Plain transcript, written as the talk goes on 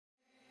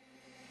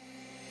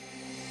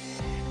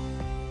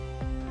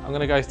I'm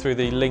going to go through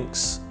the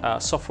Lynx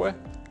software,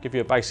 give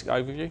you a basic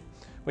overview.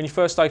 When you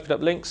first open up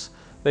Lynx,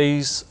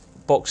 these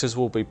boxes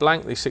will be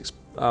blank, these 6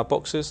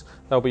 boxes.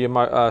 They'll be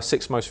your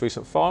 6 most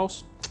recent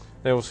files.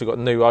 They've also got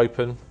new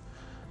open.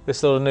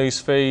 This little news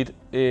feed,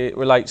 it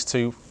relates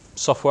to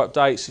software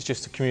updates. It's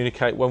just to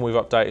communicate when we've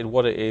updated,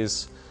 what it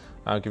is.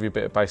 I'll give you a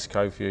bit of basic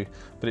overview,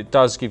 but it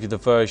does give you the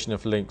version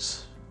of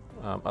Lynx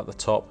at the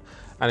top.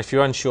 And if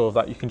you're unsure of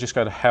that, you can just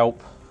go to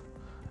Help,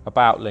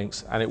 About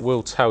Lynx, and it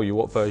will tell you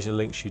what version of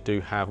Lynx you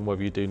do have and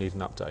whether you do need an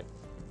update.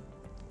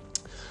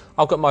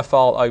 I've got my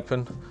file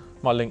open,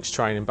 my Lynx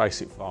training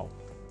basic file.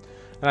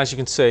 And as you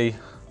can see,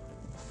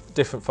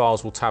 different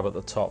files will tab at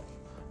the top,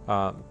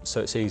 so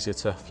it's easier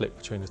to flip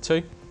between the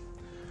two.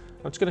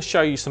 I'm just going to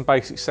show you some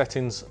basic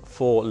settings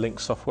for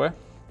Lynx software.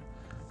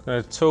 Go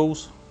to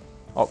Tools,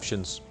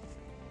 Options.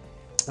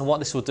 And what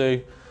this will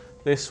do,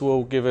 this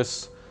will give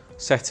us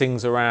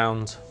settings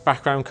around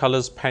background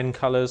colours, pen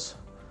colours,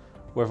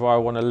 whether I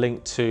want to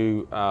link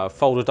to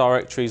folder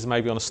directories,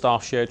 maybe on a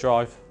staff share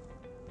drive.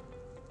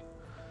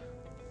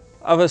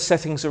 Other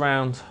settings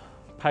around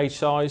page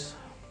size,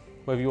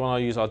 whether you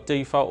want to use our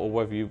default or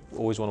whether you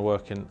always want to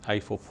work in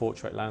A4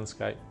 portrait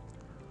landscape,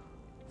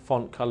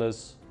 font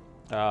colours,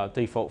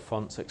 default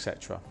fonts,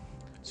 etc.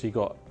 So you've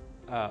got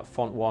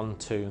font 1,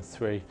 2 and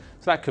 3.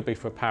 So that could be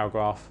for a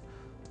paragraph,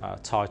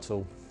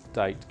 title,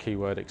 date,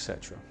 keyword,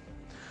 etc.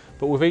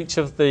 But with each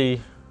of the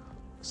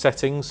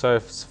settings, so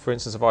for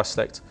instance if I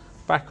select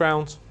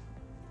background,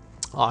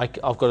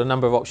 I've got a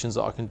number of options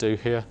that I can do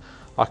here.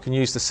 I can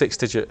use the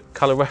 6-digit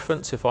colour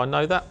reference if I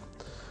know that,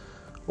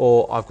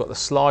 or I've got the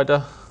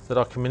slider that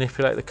I can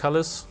manipulate the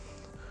colours,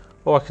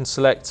 or I can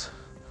select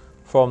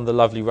from the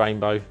lovely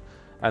rainbow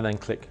and then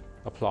click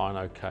apply and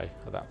OK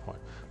at that point.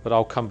 But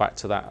I'll come back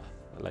to that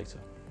later.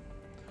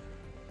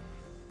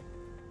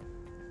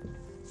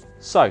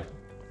 So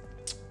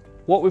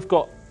what we've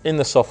got in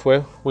the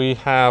software, we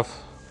have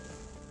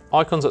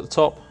icons at the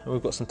top and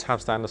we've got some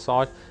tabs down the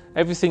side.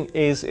 Everything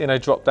is in a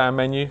drop down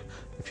menu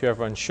if you're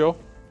ever unsure.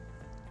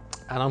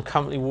 And I'm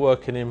currently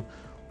working in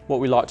what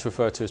we like to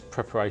refer to as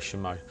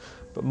preparation mode.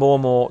 But more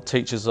and more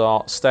teachers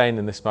are staying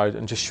in this mode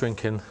and just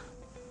shrinking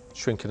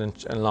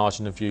and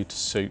enlarging the view to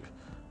suit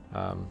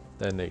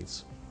their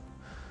needs.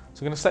 So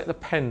I'm going to select the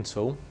pen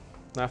tool.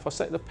 Now if I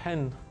select the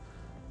pen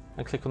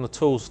and click on the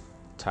tools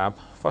tab,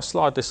 if I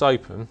slide this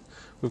open,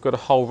 we've got a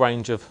whole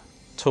range of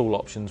tool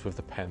options with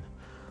the pen.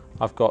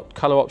 I've got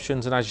colour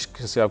options, and as you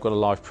can see I've got a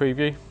live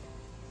preview.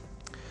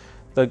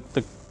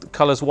 The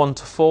colours 1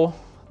 to 4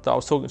 that I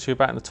was talking to you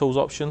about in the tools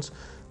options,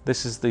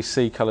 this is the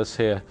C colours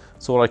here.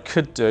 So what I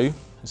could do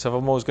is, if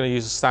I'm always going to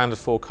use the standard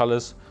 4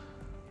 colours,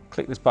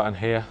 click this button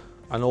here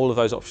and all of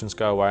those options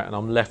go away and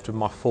I'm left with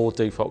my 4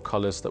 default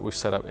colours that we've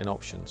set up in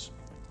options.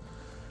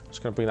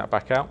 Just going to bring that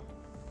back out.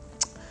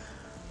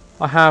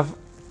 I have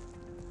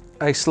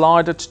a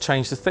slider to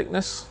change the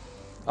thickness.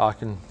 I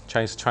can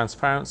change the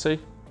transparency,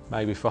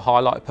 maybe for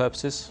highlight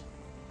purposes.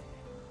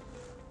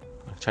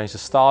 I can change the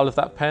style of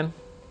that pen.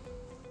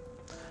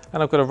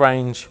 And I've got a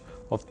range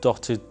of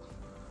dotted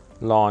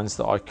lines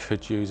that I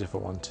could use if I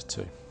wanted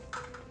to.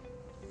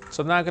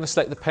 So I'm now going to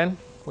select the pen,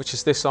 which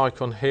is this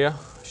icon here.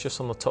 It's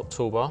just on the top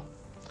toolbar.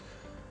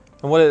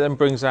 And what it then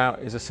brings out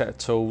is a set of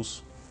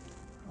tools.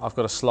 I've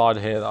got a slider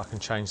here that I can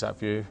change that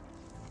view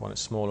if I want it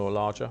smaller or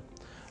larger.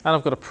 And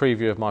I've got a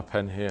preview of my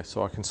pen here,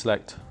 so I can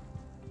select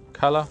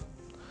colour.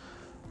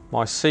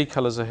 My C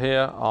colours are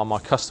here, are my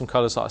custom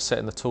colours that I set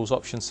in the tools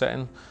option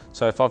setting.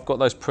 So if I've got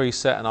those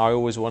preset and I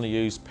always want to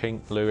use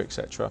pink, blue,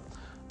 etc.,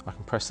 I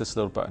can press this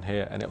little button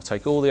here and it'll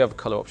take all the other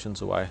colour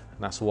options away, and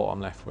that's what I'm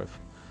left with.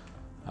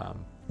 But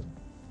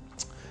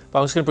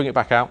I'm just going to bring it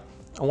back out,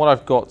 and what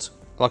I've got,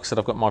 like I said,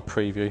 I've got my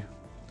preview.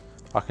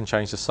 I can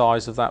change the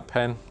size of that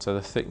pen, so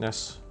the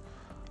thickness.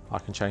 I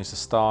can change the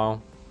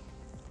style.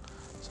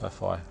 So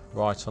if I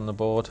write on the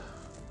board,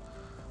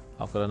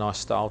 I've got a nice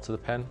style to the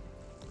pen.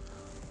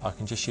 I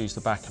can just use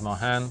the back of my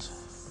hand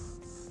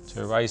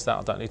to erase that.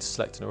 I don't need to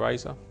select an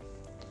eraser.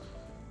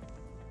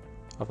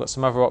 I've got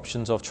some other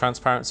options of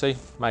transparency,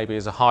 maybe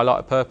as a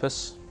highlighter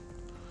purpose,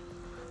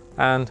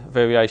 and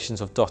variations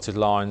of dotted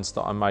lines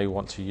that I may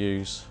want to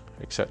use,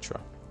 etc.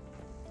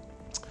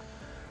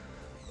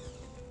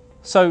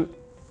 So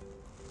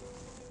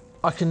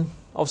I can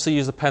obviously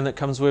use the pen that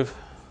comes with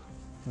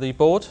the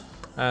board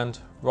and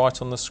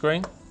write on the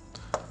screen.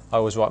 I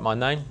always write my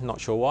name,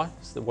 not sure why,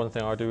 it's the one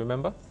thing I do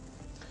remember.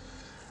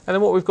 And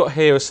then what we've got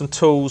here are some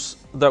tools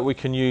that we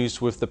can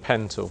use with the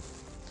pen tool.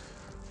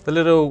 The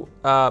little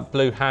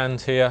blue hand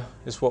here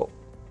is what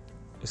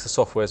is the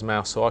software's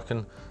mouse, so I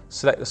can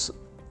select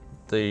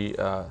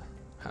the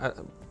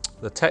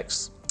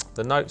text,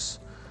 the notes,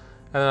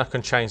 and then I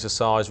can change the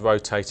size,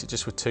 rotate it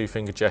just with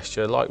 2-finger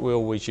gesture like we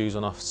always use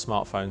on our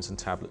smartphones and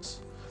tablets.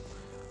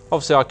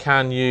 Obviously I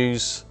can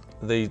use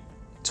the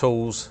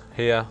tools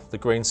here. The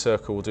green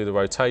circle will do the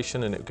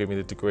rotation and it will give me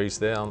the degrees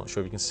there. I'm not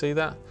sure if you can see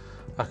that.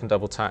 I can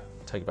double tap,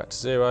 take it back to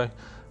 0,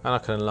 and I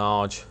can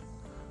enlarge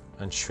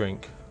and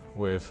shrink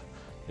with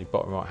the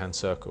bottom right hand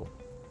circle.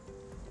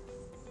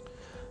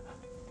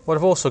 What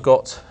I've also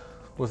got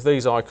with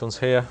these icons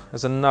here,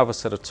 there's another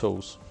set of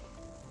tools.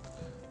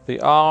 The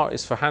R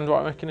is for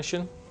handwriting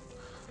recognition.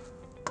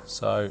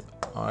 So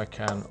I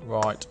can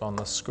write on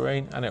the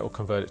screen and it will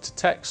convert it to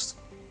text.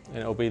 And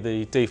it will be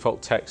the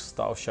default text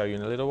that I'll show you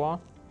in a little while.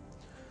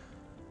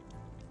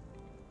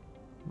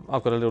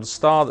 I've got a little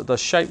star that does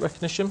shape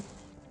recognition.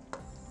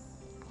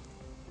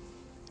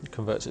 It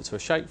converts it to a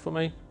shape for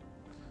me.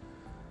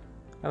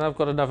 And I've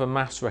got another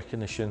maths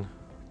recognition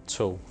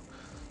tool.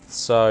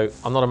 So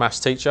I'm not a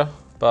maths teacher,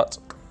 but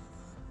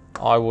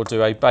I will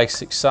do a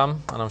basic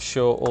sum, and I'm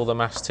sure all the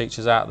maths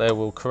teachers out there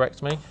will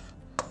correct me.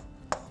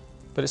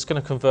 But it's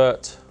going to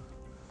convert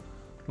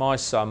my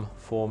sum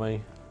for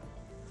me,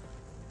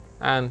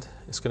 and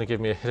it's going to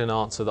give me a hidden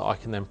answer that I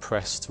can then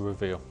press to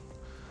reveal.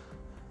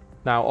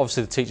 Now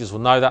obviously the teachers will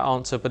know that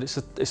answer, but it's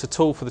a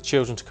tool for the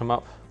children to come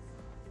up,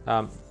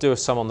 do a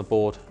sum on the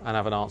board and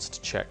have an answer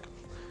to check.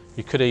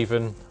 You could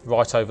even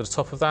write over the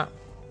top of that.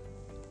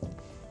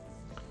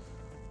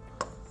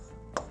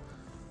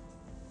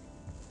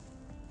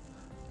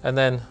 And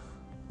then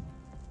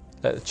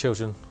let the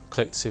children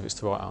click to see if it's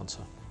the right answer.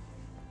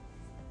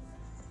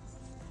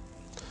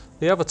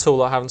 The other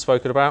tool I haven't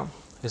spoken about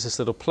is this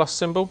little plus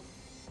symbol,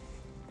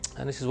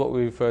 and this is what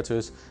we refer to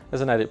as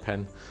an edit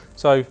pen.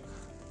 So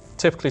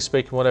typically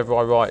speaking, whatever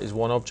I write is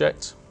one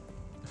object.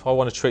 If I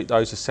want to treat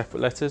those as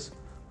separate letters,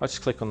 I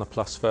just click on the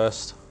plus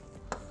first,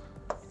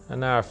 and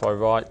now if I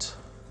write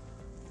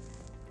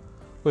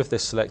with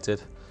this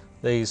selected,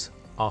 these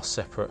are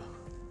separate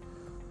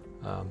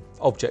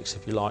objects,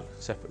 if you like,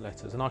 separate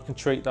letters, and I can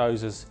treat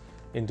those as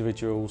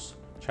individuals,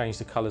 change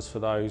the colours for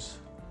those.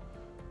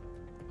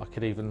 I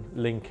could even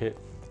link it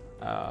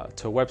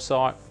to a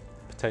website,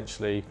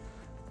 potentially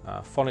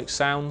phonics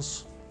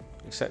sounds,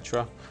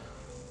 etc.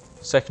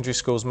 Secondary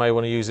schools may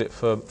want to use it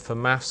for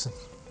maths in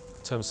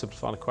terms of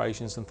simplifying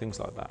equations and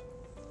things like that.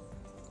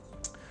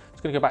 I'm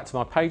just going to go back to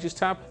my Pages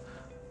tab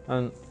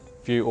and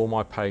view all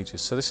my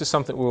pages. So this is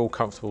something we're all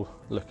comfortable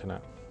looking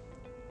at.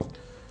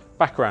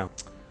 Background.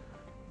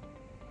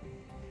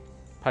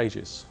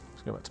 Pages.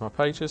 Let's go back to my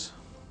pages.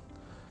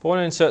 If I want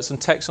to insert some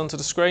text onto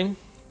the screen,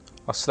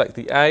 I select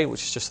the A,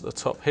 which is just at the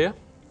top here.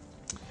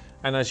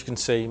 And as you can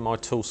see, my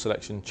tool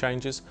selection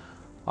changes.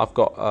 I've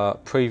got a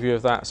preview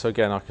of that. So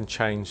again, I can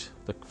change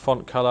the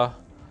font color,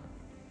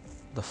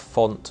 the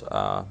font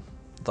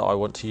that I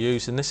want to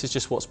use. And this is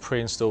just what's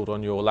pre-installed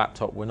on your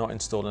laptop. We're not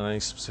installing any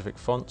specific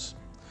fonts.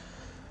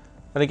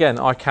 And again,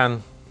 I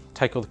can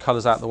take all the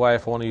colors out of the way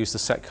if I want to use the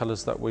set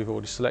colors that we've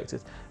already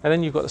selected. And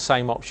then you've got the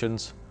same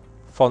options,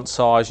 font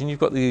size, and you've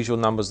got the usual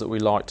numbers that we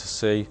like to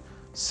see,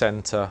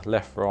 center,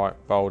 left, right,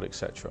 bold,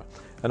 etc.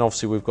 And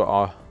obviously we've got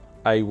our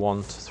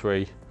A1 to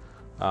 3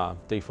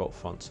 default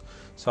fonts.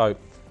 So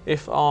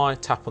if I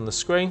tap on the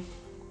screen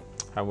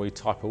and we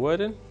type a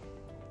word in,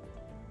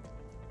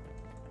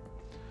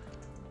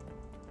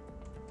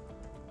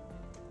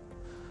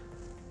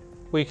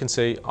 we can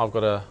see I've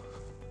got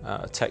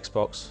a text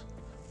box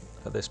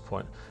at this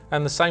point,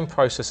 and the same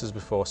process as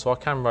before. So I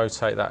can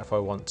rotate that if I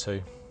want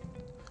to,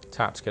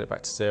 tap to get it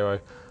back to 0.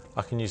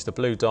 I can use the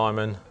blue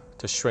diamond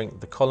to shrink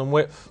the column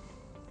width.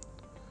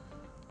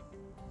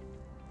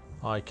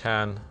 I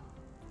can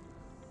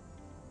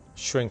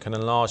shrink and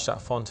enlarge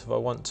that font if I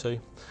want to.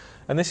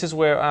 And this is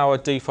where our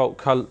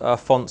default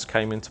fonts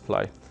came into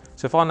play.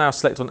 So if I now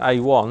select on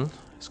A1,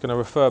 it's going to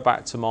refer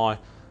back to my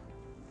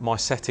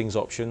settings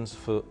options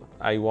for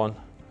A1,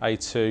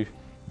 A2,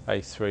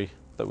 A3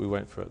 that we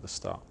went through at the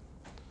start.